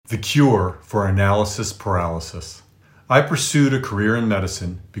The cure for analysis paralysis. I pursued a career in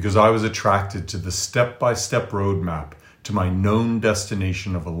medicine because I was attracted to the step-by-step roadmap to my known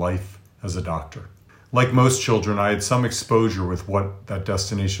destination of a life as a doctor. Like most children, I had some exposure with what that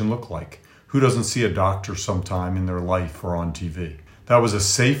destination looked like. Who doesn't see a doctor sometime in their life or on TV? That was a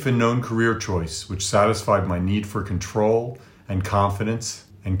safe and known career choice which satisfied my need for control and confidence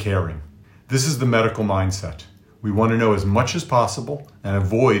and caring. This is the medical mindset. We want to know as much as possible and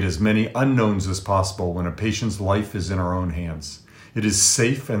avoid as many unknowns as possible when a patient's life is in our own hands. It is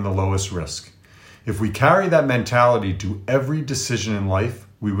safe and the lowest risk. If we carry that mentality to every decision in life,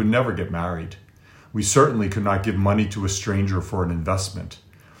 we would never get married. We certainly could not give money to a stranger for an investment.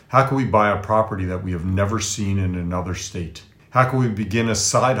 How can we buy a property that we have never seen in another state? How can we begin a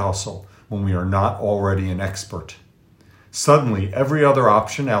side hustle when we are not already an expert? Suddenly, every other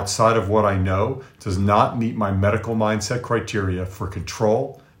option outside of what I know does not meet my medical mindset criteria for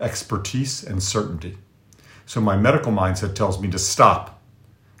control, expertise, and certainty. So my medical mindset tells me to stop,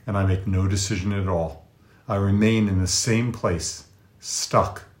 and I make no decision at all. I remain in the same place,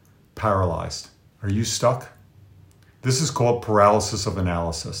 stuck, paralyzed. Are you stuck? This is called paralysis of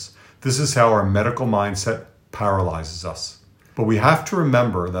analysis. This is how our medical mindset paralyzes us. But we have to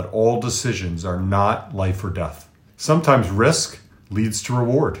remember that all decisions are not life or death. Sometimes risk leads to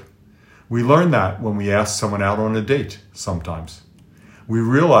reward. We learn that when we ask someone out on a date, sometimes. We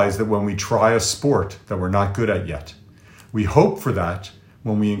realize that when we try a sport that we're not good at yet. We hope for that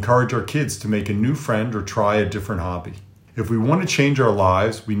when we encourage our kids to make a new friend or try a different hobby. If we want to change our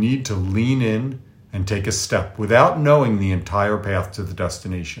lives, we need to lean in and take a step without knowing the entire path to the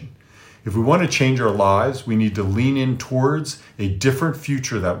destination. If we want to change our lives, we need to lean in towards a different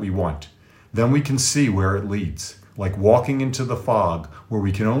future that we want. Then we can see where it leads. Like walking into the fog, where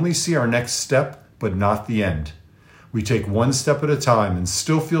we can only see our next step, but not the end. We take one step at a time and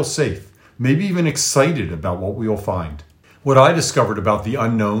still feel safe, maybe even excited about what we will find. What I discovered about the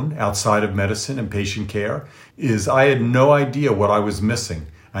unknown outside of medicine and patient care is I had no idea what I was missing,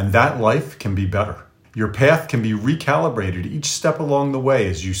 and that life can be better. Your path can be recalibrated each step along the way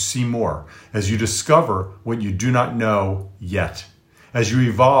as you see more, as you discover what you do not know yet. As you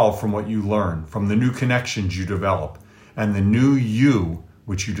evolve from what you learn, from the new connections you develop, and the new you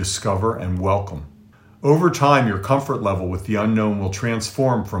which you discover and welcome. Over time, your comfort level with the unknown will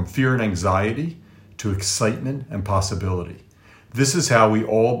transform from fear and anxiety to excitement and possibility. This is how we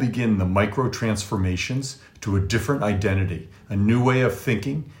all begin the micro transformations to a different identity, a new way of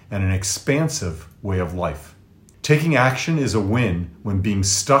thinking, and an expansive way of life. Taking action is a win when being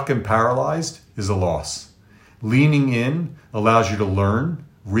stuck and paralyzed is a loss. Leaning in allows you to learn,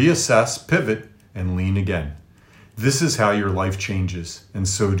 reassess, pivot, and lean again. This is how your life changes, and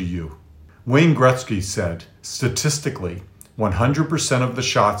so do you. Wayne Gretzky said, statistically, 100% of the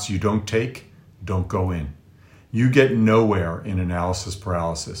shots you don't take don't go in. You get nowhere in analysis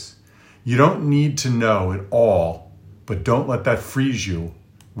paralysis. You don't need to know it all, but don't let that freeze you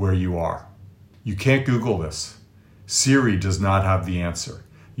where you are. You can't Google this. Siri does not have the answer.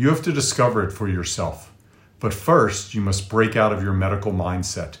 You have to discover it for yourself. But first, you must break out of your medical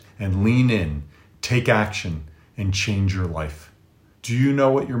mindset and lean in, take action, and change your life. Do you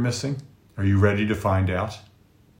know what you're missing? Are you ready to find out?